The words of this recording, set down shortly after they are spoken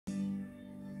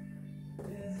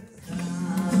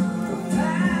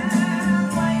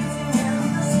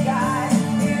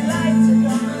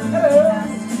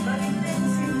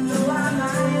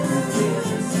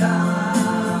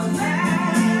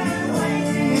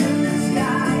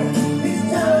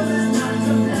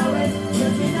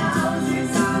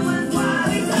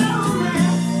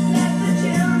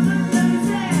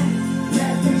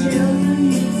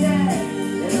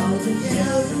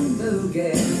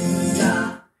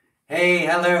Hey,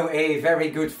 hello, a very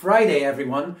good Friday,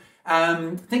 everyone.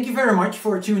 Thank you very much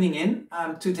for tuning in.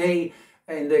 Today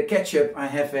in the Ketchup, I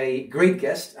have a great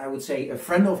guest, I would say a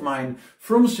friend of mine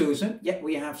from SUSE. Yeah,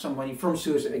 we have somebody from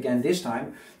SUSE again this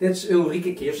time. That's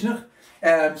Ulrike Kirschner.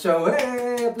 So,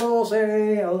 hey, applause,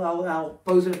 hey, I'll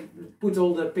put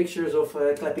all the pictures of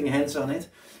clapping hands on it.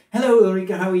 Hello,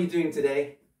 Ulrike, how are you doing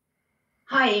today?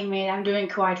 Hi, Emil. I'm doing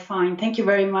quite fine. Thank you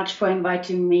very much for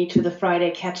inviting me to the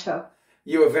Friday Ketchup.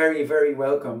 You are very, very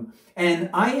welcome. And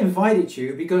I invited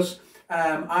you because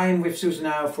I'm with SUSE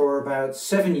now for about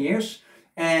 7 years.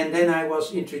 And then I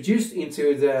was introduced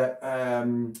into the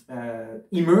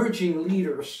Emerging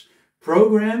Leaders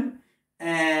program.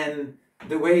 And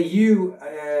the way you,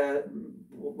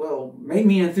 made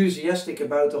me enthusiastic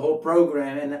about the whole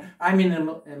program. And I'm in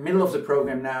the middle of the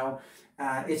program now.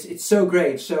 It's so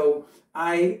great. So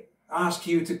I asked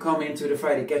you to come into the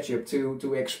Friday Ketchup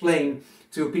to explain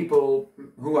to people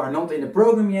who are not in the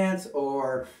program yet,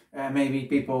 or maybe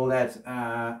people that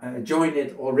joined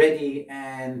it already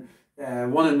and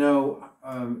want to know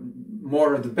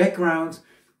more of the background.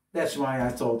 That's why I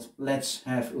thought, let's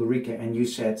have Ulrike, and you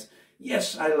said,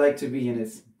 yes, I'd like to be in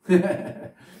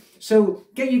it. So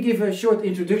can you give a short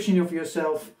introduction of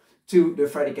yourself to the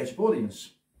Friday Ketchup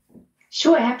audience?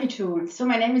 Sure, happy to. So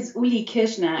my name is Ulli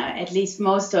Kirschner. At least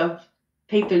most of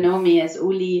people know me as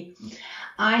Ulli.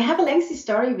 I have a lengthy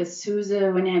story with SUSE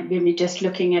when we're just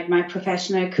looking at my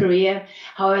professional career.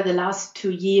 However, the last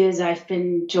 2 years I've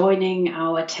been joining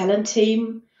our talent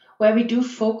team, where we do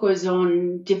focus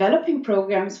on developing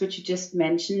programs, which you just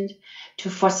mentioned, to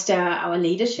foster our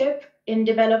leadership in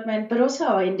development, but also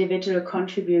our individual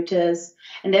contributors.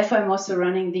 And therefore, I'm also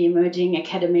running the Emerging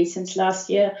Academy since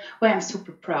last year, where I'm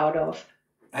super proud of.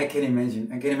 I can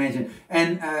imagine.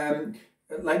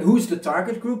 And who's the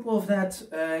target group of that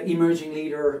Emerging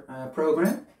Leader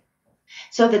program?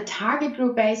 So the target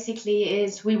group basically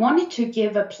is, we wanted to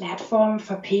give a platform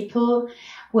for people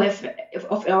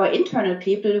of our internal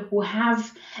people who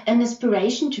have an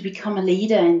aspiration to become a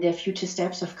leader in their future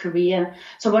steps of career.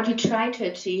 So what we try to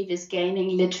achieve is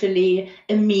gaining literally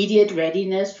immediate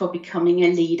readiness for becoming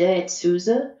a leader at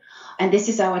SUSE. And this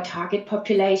is our target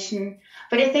population.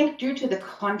 But I think due to the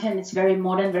content, it's very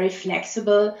modern, very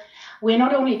flexible. We're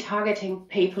not only targeting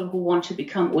people who want to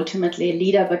become ultimately a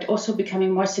leader, but also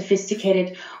becoming more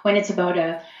sophisticated when it's about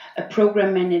a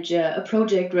program manager, a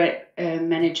project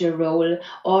manager role,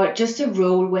 or just a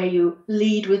role where you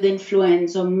lead with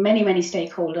influence on many, many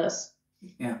stakeholders.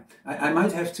 Yeah, I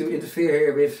might have to interfere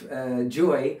here with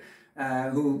Joy,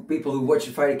 who people who watch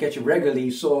the Friday Ketchup regularly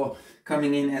saw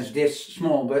coming in as this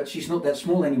small, but she's not that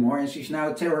small anymore, and she's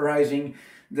now terrorizing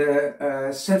the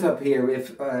setup here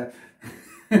with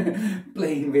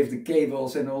playing with the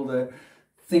cables and all the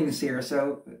things here.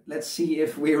 So let's see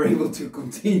if we're able to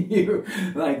continue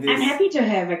like this. I'm happy to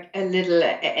have a little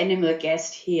animal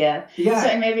guest here. Yeah.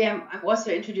 So maybe I'm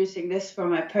also introducing this from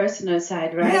my personal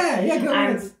side, right? Yeah, go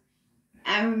ahead.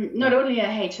 I'm not only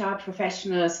a HR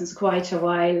professional since quite a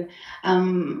while.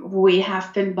 We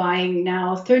have been buying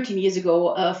now 13 years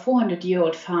ago a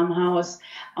 400-year-old farmhouse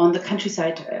on the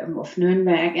countryside of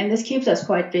Nuremberg, and this keeps us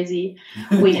quite busy.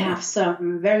 We have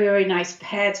some very, very nice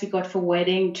pets we got for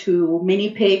wedding, 2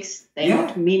 mini pigs. They're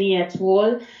not mini at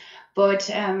all, but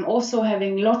also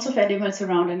having lots of animals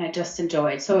around, and I just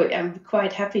enjoy it. So I'm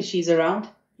quite happy she's around.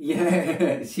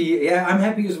 Yeah, I'm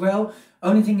happy as well.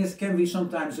 Only thing is, can be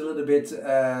sometimes a little bit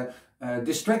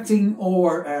distracting,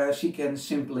 or she can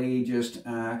simply just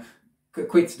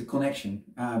quit the connection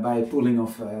by pulling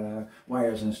off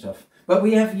wires and stuff. But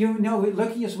we have,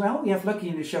 Lucky as well. We have Lucky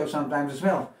in the show sometimes as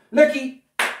well. Lucky!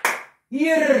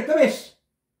 Here, come eens!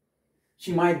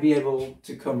 She might be able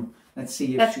to come. Let's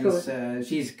see if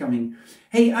she's coming.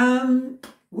 Hey,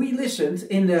 we listened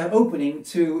in the opening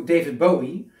to David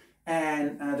Bowie,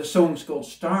 and the song's called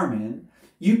Starman.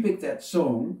 You picked that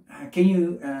song. Can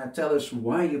you tell us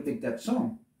why you picked that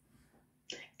song?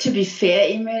 To be fair,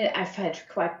 Emil, I felt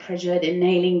quite pressured in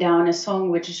nailing down a song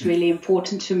which is really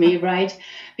important to me, right?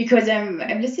 Because I'm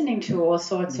listening to all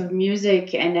sorts of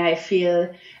music, and I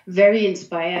feel very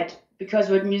inspired, because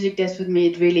what music does with me,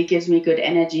 it really gives me good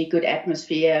energy, good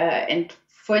atmosphere. And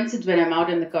for instance, when I'm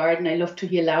out in the garden, I love to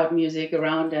hear loud music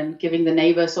around and giving the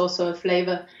neighbors also a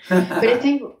flavor. But I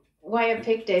think why I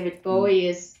picked David Bowie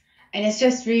is, and it's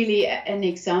just really an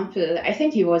example. I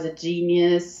think he was a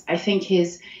genius. I think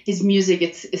his music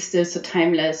is still so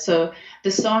timeless. So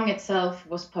the song itself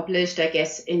was published, I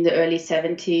guess, in the early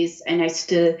 70s, and it's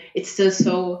still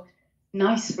so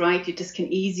nice, right? You just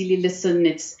can easily listen.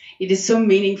 It is so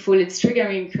meaningful. It's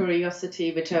triggering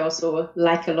curiosity, which I also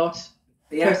like a lot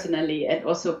personally, and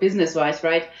also business-wise,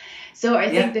 right? So I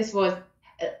think this was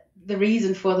the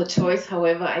reason for the choice.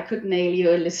 However, I could nail you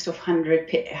a list of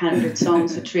 100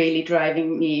 songs which really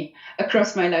driving me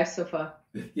across my life so far.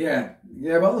 Yeah,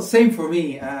 well, the same for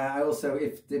me. I also,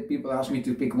 if the people ask me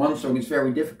to pick one song, it's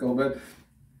very difficult, but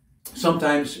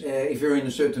sometimes if you're in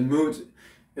a certain mood,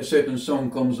 a certain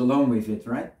song comes along with it,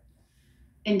 right?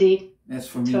 Indeed. That's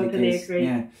for me totally the case. Agree.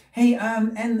 Yeah. Hey,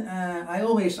 I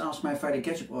always ask my Friday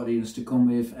Ketchup audience to come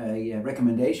with a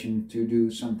recommendation to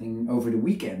do something over the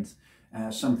weekend,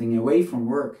 something away from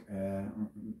work,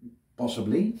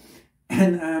 possibly.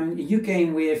 And you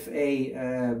came with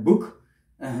a book,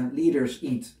 Leaders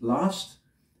Eat Last.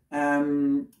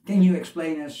 Can you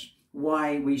explain us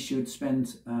why we should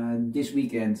spend this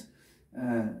weekend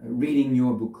reading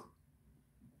your book?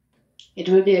 It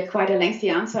will be quite a lengthy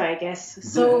answer, I guess.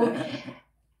 So,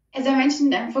 as I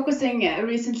mentioned, I'm focusing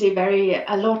recently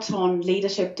a lot on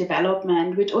leadership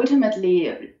development, which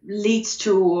ultimately leads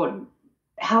to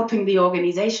helping the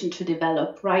organization to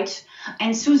develop, right?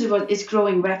 And SUSE is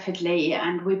growing rapidly,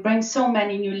 and we bring so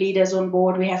many new leaders on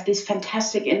board. We have these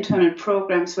fantastic internal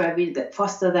programs where we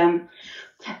foster them.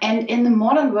 And in the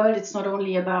modern world, it's not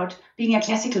only about being a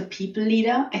classical people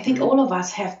leader. I think all of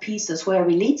us have pieces where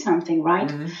we lead something, right?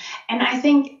 And I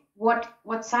think what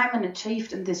Simon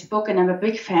achieved in this book, and I'm a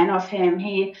big fan of him,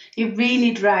 he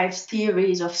really drives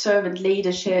theories of servant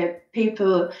leadership,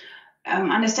 people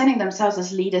understanding themselves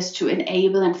as leaders to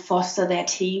enable and foster their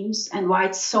teams, and why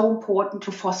it's so important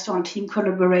to foster on team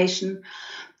collaboration.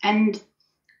 And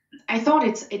I thought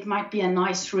it might be a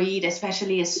nice read,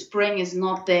 especially as spring is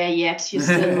not there yet. You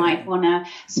still might want to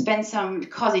spend some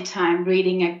cozy time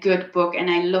reading a good book. And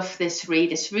I love this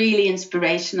read. It's really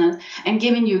inspirational and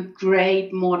giving you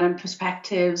great modern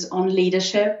perspectives on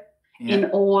leadership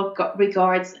in all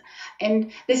regards.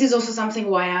 And this is also something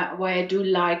why I do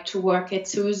like to work at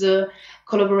SUSE,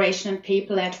 collaboration and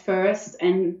people at first.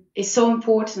 And it's so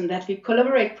important that we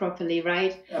collaborate properly,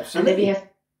 right? Absolutely. And that we have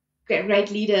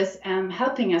great leaders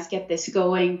helping us get this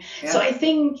going. So I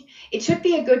think it should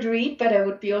be a good read, but I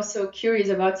would be also curious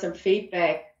about some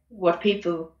feedback, what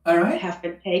people have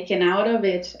been taken out of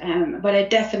it. But I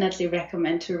definitely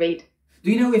recommend to read.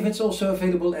 Do you know if it's also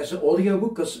available as an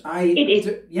audiobook? It is.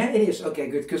 It is. Okay,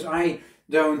 good. Because I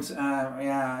don't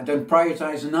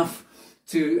prioritize enough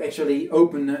to actually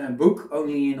open a book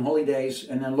only in holidays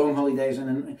and then long holidays, and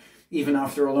then even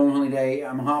after a long holiday,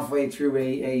 I'm halfway through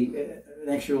an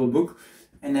actual book,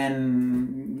 and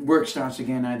then work starts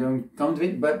again. I don't come to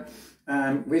it, but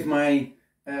with my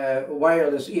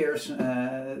wireless ears,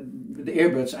 the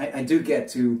earbuds, I do get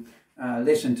to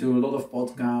listen to a lot of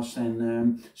podcasts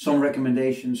and some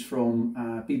recommendations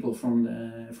from people from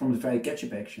the Friday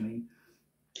Ketchup actually.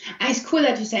 It's cool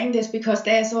that you're saying this, because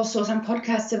there's also some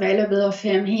podcasts available of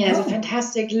him. He has a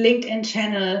fantastic LinkedIn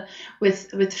channel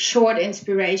with short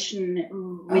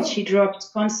inspiration, which he drops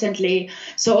constantly.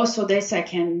 So also this I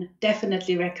can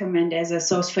definitely recommend as a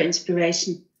source for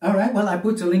inspiration. All right. Well, I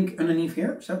put the link underneath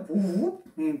here. So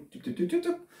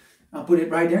I'll put it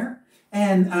right there.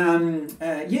 And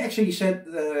you actually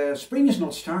said spring is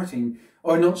not starting,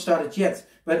 or not started yet.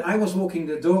 But I was walking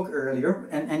the dog earlier,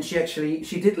 and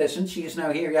she did listen. She is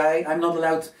now here. Yeah, I'm not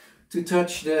allowed to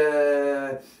touch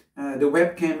the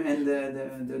webcam and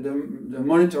the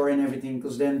monitor and everything,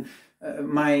 because then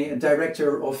my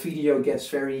director of video gets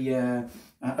very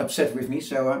upset with me.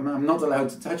 So I'm not allowed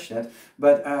to touch that.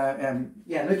 But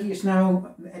Lucky is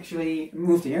now actually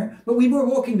moved here. But we were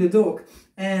walking the dog,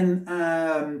 and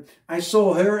I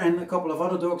saw her and a couple of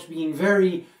other dogs being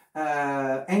very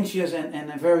anxious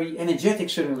and very energetic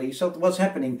suddenly. So what's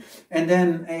happening? And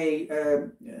then a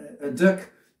duck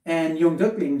and young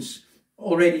ducklings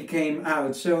already came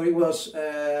out. So it was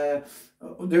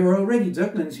there were already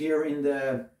ducklings here in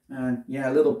the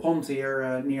little pond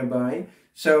here nearby.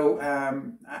 So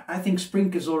I think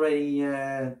spring is already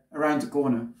around the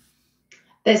corner.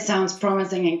 This sounds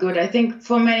promising and good. I think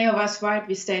for many of us, right,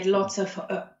 we stayed lots of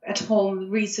at home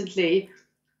recently.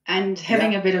 And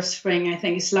having a bit of spring, I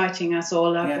think, is lighting us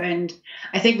all up. And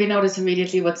I think we notice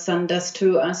immediately what sun does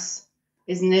to us,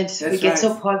 isn't it? That's we get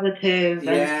so positive,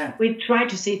 and we try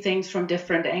to see things from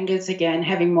different angles again,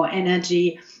 having more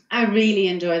energy. I really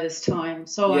enjoy this time.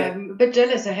 So I'm a bit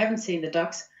jealous. I haven't seen the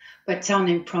ducks, but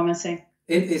sounding promising.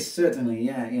 It is certainly,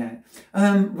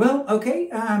 well, okay.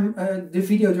 The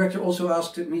video director also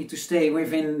asked me to stay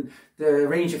within the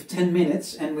range of 10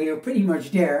 minutes, and we are pretty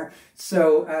much there.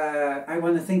 So I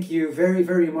want to thank you very,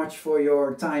 very much for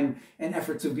your time and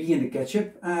effort to be in the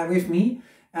Ketchup with me.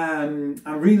 I'm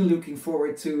really looking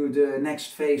forward to the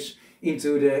next phase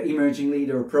into the Emerging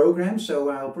Leader program. So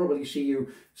I'll probably see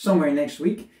you somewhere next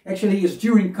week. Actually, it's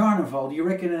during Carnival. Do you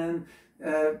reckon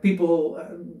people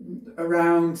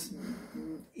around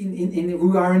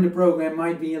who are in the program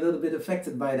might be a little bit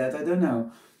affected by that. I don't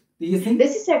know. Do you think?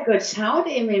 This is a good shout,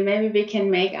 Emil. Maybe we can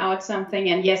make out something.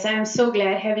 And yes, I am so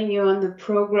glad having you on the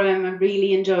program. I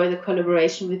really enjoy the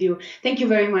collaboration with you. Thank you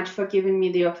very much for giving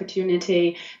me the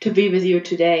opportunity to be with you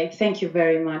today. Thank you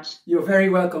very much. You're very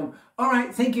welcome. All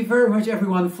right, thank you very much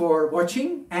everyone for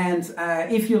watching. And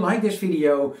if you like this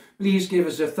video, please give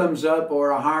us a thumbs up or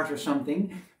a heart or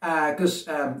something, because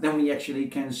then we actually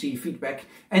can see feedback.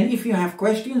 And if you have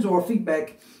questions or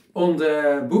feedback on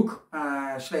the book /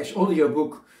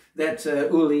 audiobook that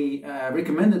Ulli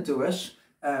recommended to us,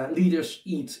 Leaders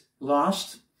Eat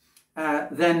Last,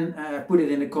 then put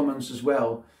it in the comments as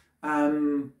well.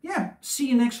 Yeah, see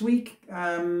you next week.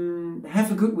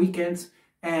 Have a good weekend,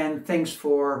 and thanks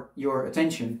for your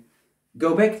attention.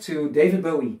 Go back to David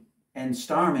Bowie and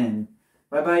Starman.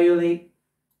 Bye bye, Ulli.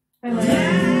 Bye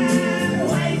bye.